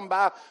got to come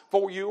by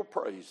before you'll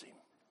praise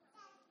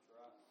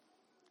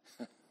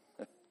him?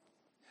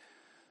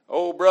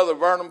 Oh, Brother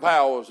Vernon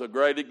Powell was a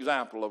great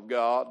example of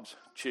God's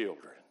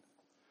children.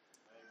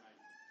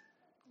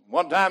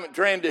 One time at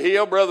Trinity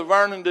Hill, Brother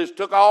Vernon just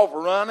took off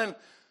running.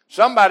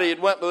 Somebody had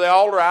went to the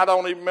altar. I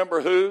don't even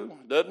remember who.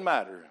 Doesn't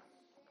matter.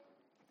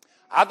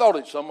 I thought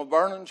it's some of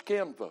Vernon's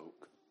kinfolk.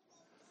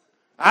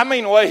 I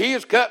mean, the way he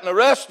was cutting the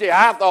rusty,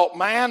 I thought,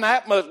 man,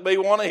 that must be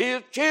one of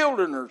his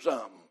children or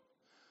something.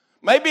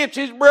 Maybe it's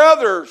his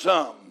brother or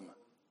something.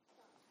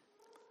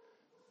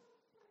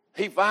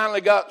 He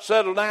finally got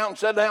settled down and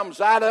sat down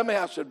beside of me.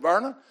 I said,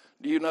 Vernon,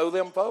 do you know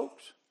them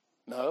folks?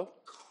 No.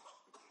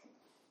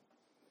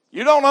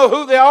 You don't know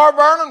who they are,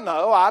 Vernon?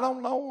 No, I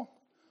don't know them.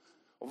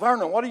 Well,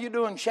 Vernon, what are you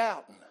doing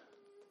shouting?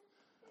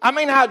 I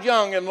mean, I was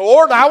young in the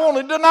Lord. I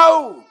wanted to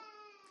know.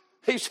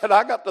 He said,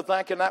 I got to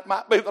thinking that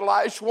might be the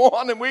last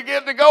one and we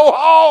get to go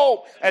home.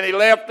 And he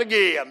left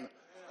again.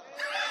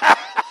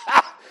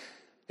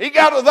 He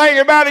got to thinking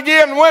about it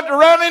again and went to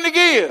running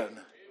again.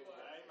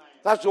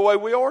 That's the way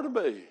we ought to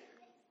be.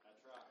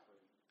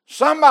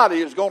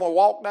 Somebody is going to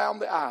walk down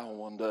the aisle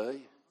one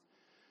day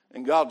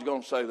and God's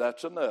going to say,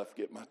 that's enough,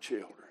 get my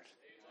children.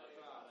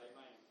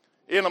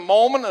 In a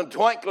moment and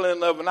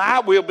twinkling of an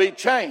eye, we'll be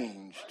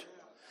changed.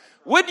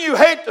 Wouldn't you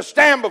hate to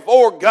stand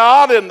before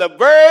God and the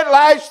very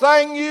last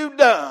thing you've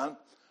done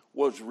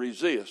was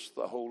resist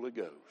the Holy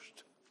Ghost?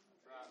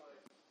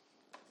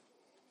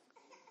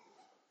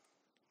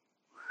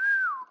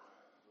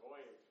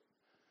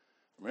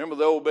 Remember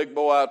the old big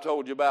boy I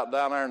told you about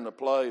down there in the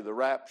play, The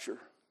Rapture?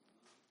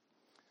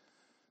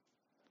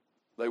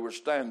 They were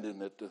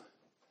standing at the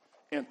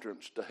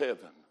entrance to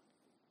heaven.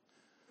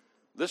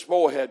 This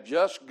boy had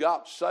just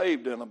got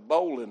saved in a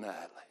bowling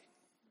alley.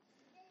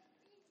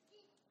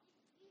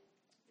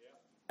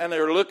 And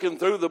they're looking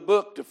through the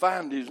book to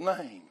find his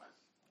name.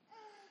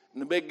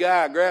 And the big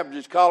guy grabs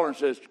his collar and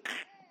says,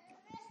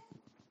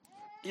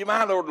 "You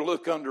might ought to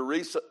look under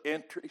recent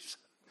entries."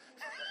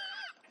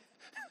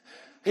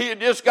 He had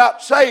just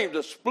got saved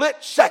a split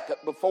second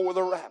before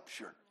the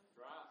rapture.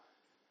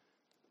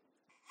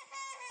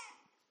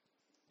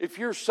 If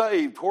you're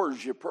saved,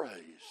 where's your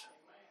praise?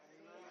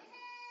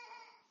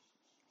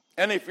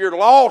 And if you're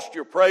lost,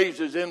 your praise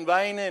is in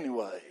vain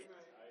anyway.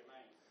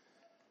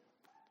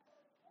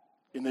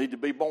 You need to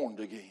be born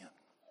again.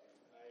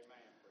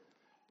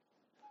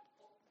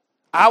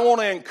 I want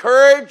to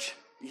encourage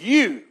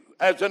you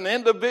as an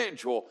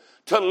individual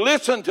to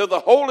listen to the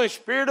Holy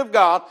Spirit of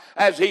God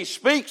as He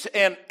speaks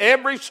in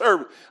every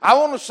service. I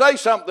want to say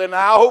something, and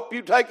I hope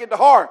you take it to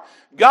heart.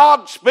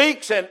 God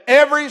speaks in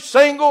every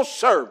single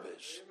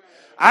service.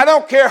 I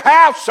don't care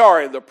how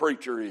sorry the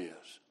preacher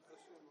is,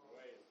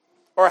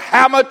 or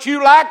how much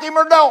you like him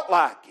or don't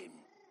like him.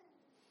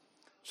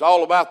 It's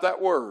all about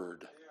that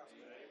word.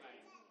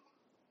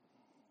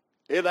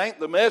 It ain't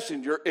the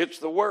messenger, it's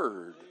the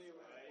word.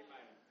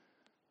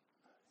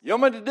 You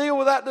want me to deal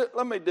with that?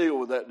 Let me deal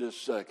with that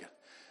just a second.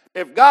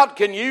 If God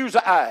can use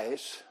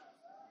ice,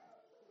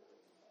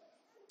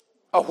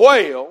 a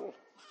whale,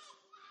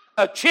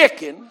 a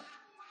chicken,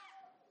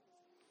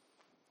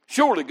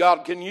 surely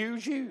God can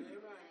use you.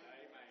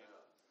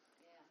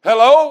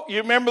 Hello?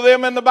 You remember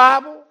them in the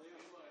Bible?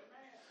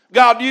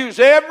 God used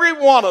every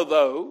one of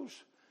those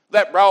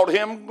that brought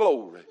Him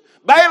glory.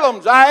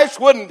 Balaam's ice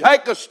wouldn't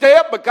take a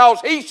step because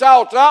he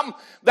saw something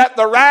that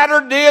the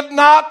rider did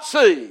not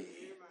see.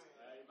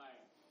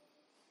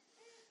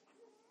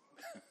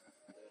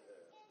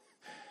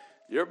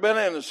 You ever been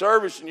in a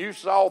service and you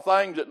saw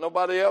things that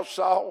nobody else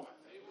saw?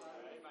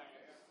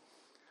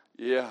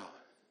 Yeah.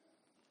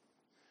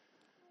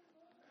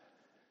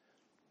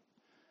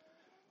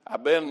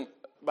 I've been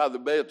by the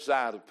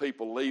bedside of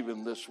people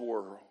leaving this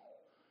world,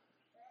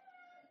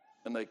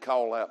 and they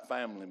call out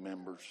family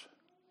members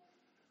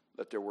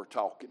that they were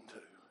talking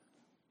to.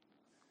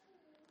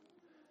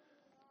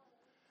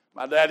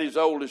 My daddy's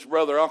oldest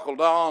brother, Uncle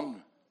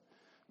Don,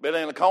 been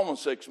in a coma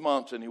 6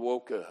 months, and he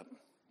woke up.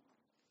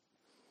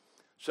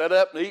 Sat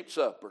up and eat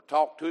supper,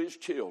 talked to his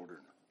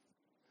children.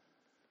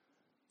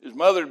 His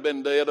mother had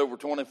been dead over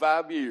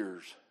 25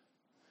 years.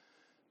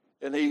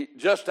 And he,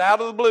 just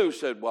out of the blue,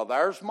 said, "Well,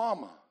 there's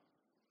Mama."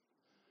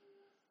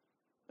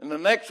 And the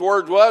next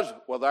words was,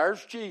 "Well,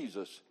 there's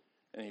Jesus."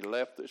 And he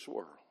left this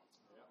world.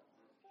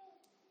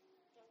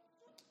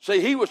 See,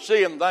 he was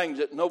seeing things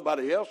that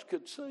nobody else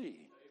could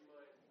see.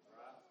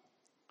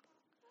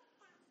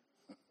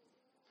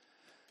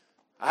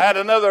 I had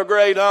another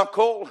great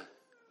uncle.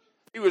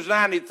 He was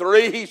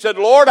 93. He said,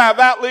 "Lord, I've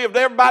outlived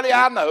everybody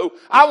I know.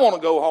 I want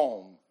to go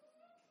home."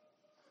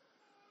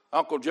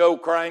 Uncle Joe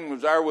Crane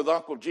was there with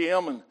Uncle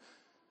Jim, and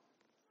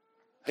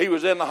he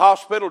was in the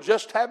hospital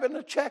just having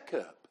a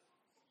checkup.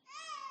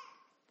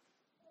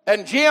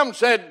 And Jim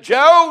said,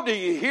 "Joe, do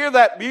you hear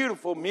that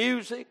beautiful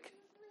music?"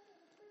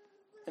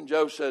 And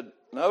Joe said,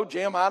 "No,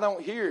 Jim, I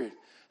don't hear it."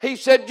 He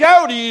said,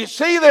 "Joe, do you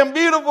see them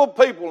beautiful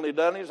people?" And he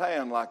done his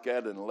hand like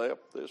that and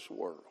left this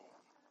world.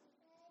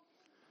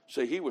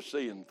 See, he was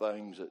seeing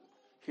things,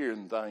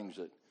 hearing things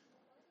that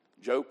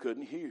Joe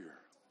couldn't hear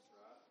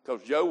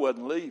because Joe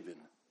wasn't leaving.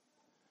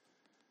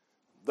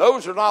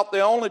 Those are not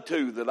the only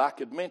two that I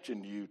could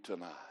mention to you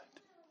tonight.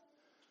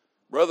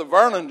 Brother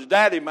Vernon's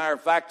daddy, matter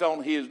of fact,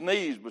 on his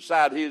knees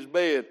beside his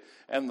bed,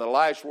 and the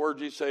last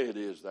words he said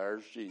is,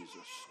 "There's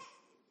Jesus,"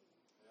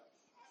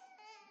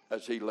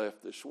 as he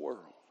left this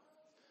world.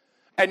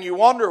 And you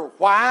wonder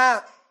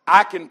why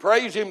I can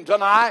praise Him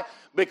tonight?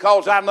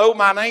 Because I know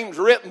my name's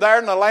written there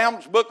in the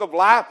Lamb's Book of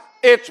Life.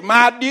 It's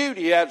my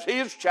duty as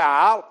His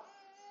child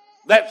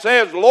that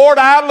says, "Lord,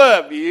 I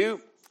love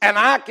you," and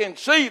I can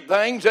see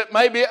things that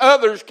maybe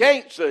others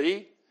can't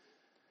see,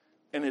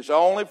 and it's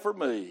only for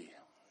me.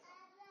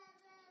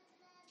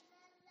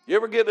 You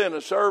ever get in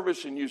a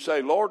service and you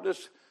say, "Lord,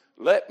 just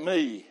let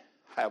me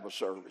have a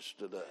service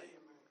today"?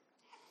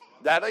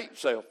 That ain't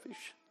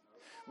selfish.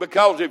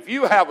 Because if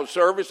you have a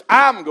service,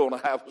 I'm going to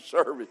have a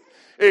service.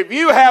 If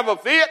you have a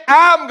fit,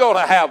 I'm going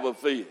to have a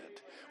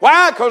fit.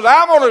 Why? Because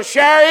I'm going to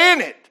share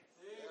in it.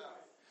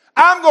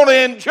 I'm going to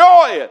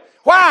enjoy it.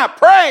 Why?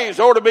 Praise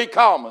ought to be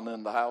common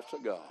in the house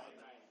of God.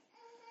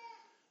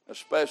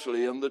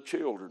 Especially in the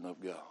children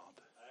of God.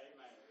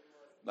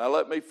 Now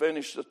let me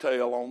finish the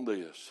tale on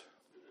this.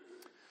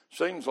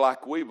 Seems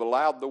like we've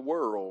allowed the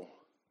world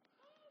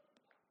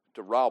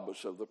to rob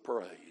us of the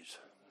praise.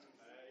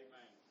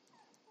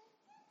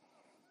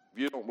 If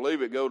you don't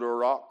believe it, go to a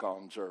rock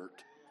concert.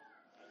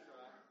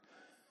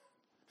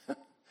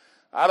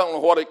 I don't know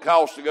what it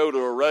costs to go to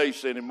a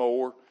race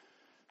anymore,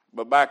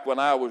 but back when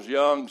I was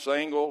young,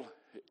 single,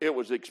 it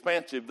was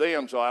expensive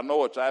then, so I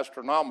know it's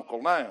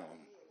astronomical now.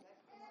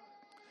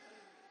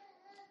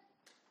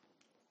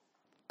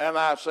 And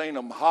I seen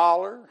them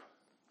holler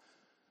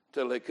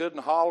till they couldn't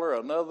holler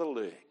another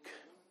lick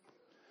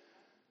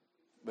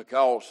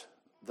because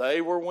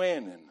they were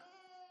winning.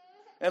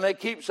 And they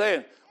keep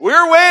saying,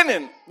 "We're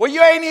winning." Well,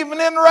 you ain't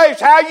even in the race.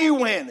 How you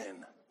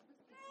winning?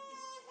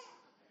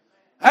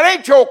 That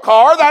ain't your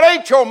car. That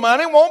ain't your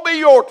money. Won't be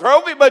your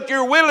trophy, but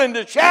you're willing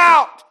to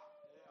shout.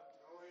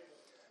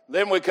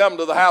 Then we come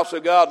to the house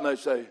of God and they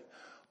say,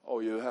 oh,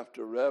 you have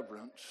to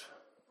reverence.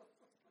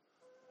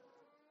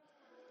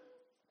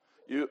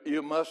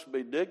 You must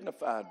be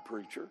dignified,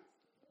 preacher.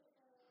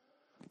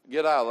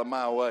 Get out of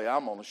my way.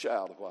 I'm going to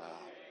shout a while.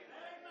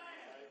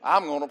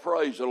 I'm going to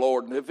praise the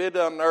Lord. And if it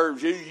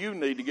unnerves you, you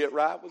need to get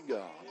right with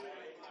God.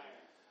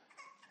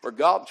 For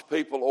God's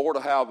people ought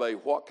to have a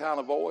what kind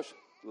of voice?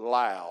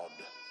 Loud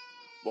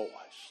voice.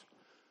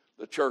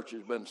 The church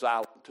has been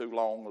silent too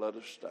long. Let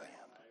us stand.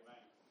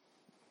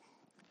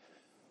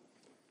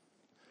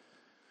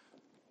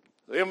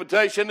 The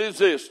invitation is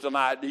this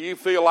tonight. Do you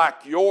feel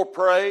like your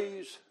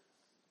praise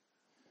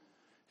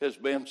has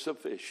been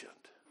sufficient?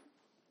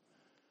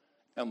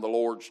 And the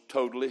Lord's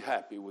totally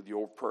happy with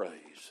your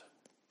praise.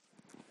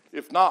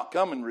 If not,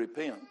 come and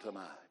repent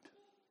tonight.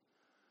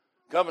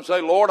 Come and say,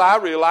 Lord, I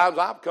realize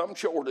I've come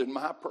short in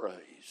my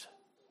praise.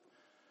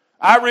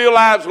 I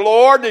realize,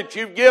 Lord, that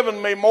you've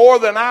given me more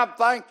than I've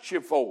thanked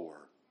you for.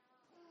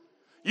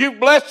 You've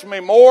blessed me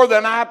more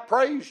than I've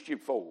praised you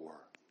for.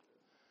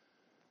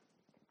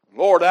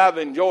 Lord, I've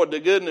enjoyed the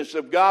goodness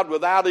of God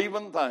without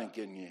even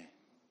thanking you.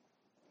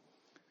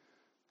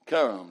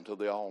 Come to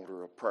the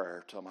altar of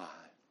prayer tonight.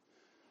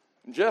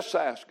 And just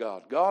ask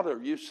God, God,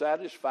 are you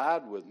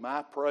satisfied with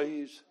my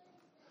praise?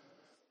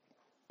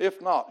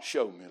 If not,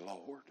 show me,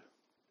 Lord.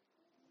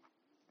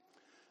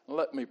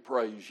 Let me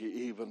praise you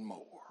even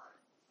more.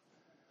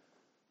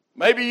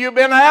 Maybe you've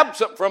been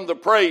absent from the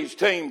praise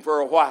team for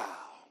a while.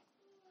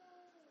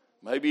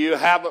 Maybe you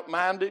haven't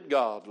minded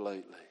God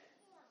lately.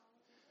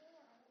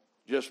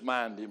 Just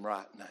mind him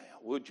right now.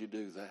 Would you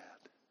do that?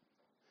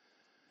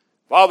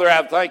 Father,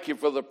 I thank you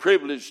for the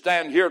privilege to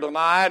stand here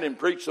tonight and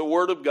preach the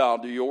word of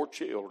God to your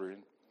children.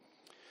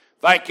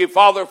 Thank you,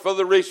 Father, for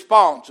the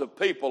response of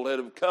people that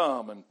have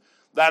come and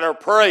that are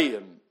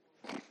praying.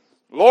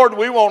 Lord,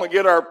 we want to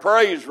get our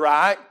praise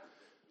right.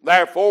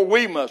 Therefore,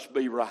 we must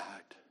be right.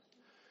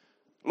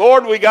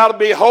 Lord, we got to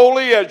be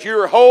holy as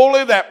you're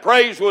holy. That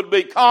praise would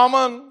be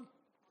common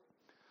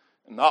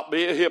and not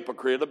be a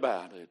hypocrite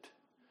about it.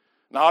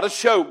 Not a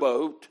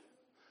showboat.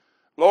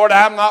 Lord,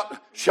 I'm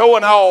not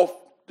showing off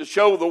to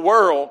show the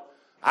world.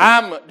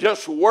 I'm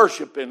just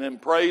worshiping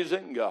and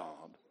praising God.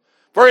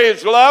 For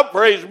his love,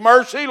 for his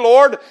mercy,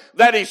 Lord,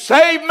 that he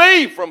saved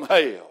me from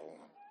hell.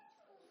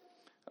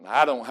 And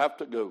I don't have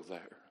to go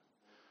there.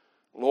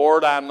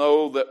 Lord, I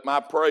know that my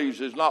praise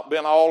has not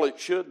been all it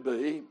should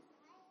be.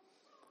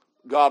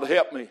 God,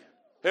 help me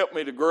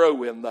to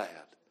grow in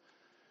that.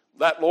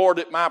 That, Lord,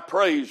 that my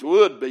praise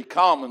would be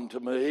common to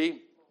me.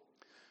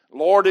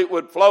 Lord, it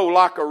would flow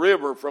like a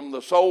river from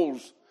the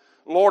souls,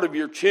 Lord, of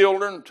your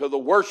children to the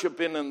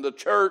worshiping in the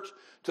church,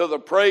 to the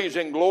praise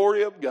and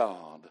glory of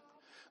God.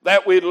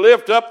 That we'd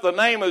lift up the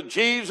name of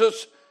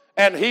Jesus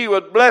and he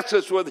would bless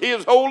us with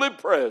his holy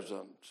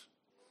presence.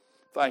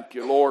 Thank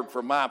you, Lord,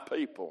 for my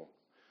people.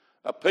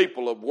 A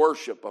people of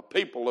worship, a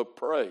people of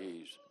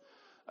praise.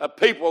 A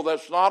people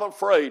that's not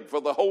afraid for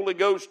the Holy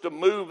Ghost to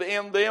move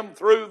in them,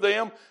 through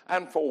them,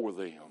 and for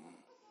them.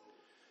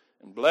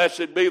 And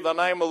blessed be the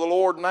name of the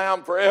Lord now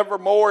and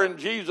forevermore. In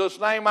Jesus'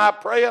 name I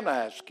pray and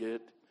ask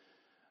it.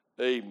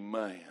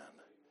 Amen.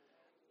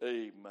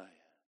 Amen.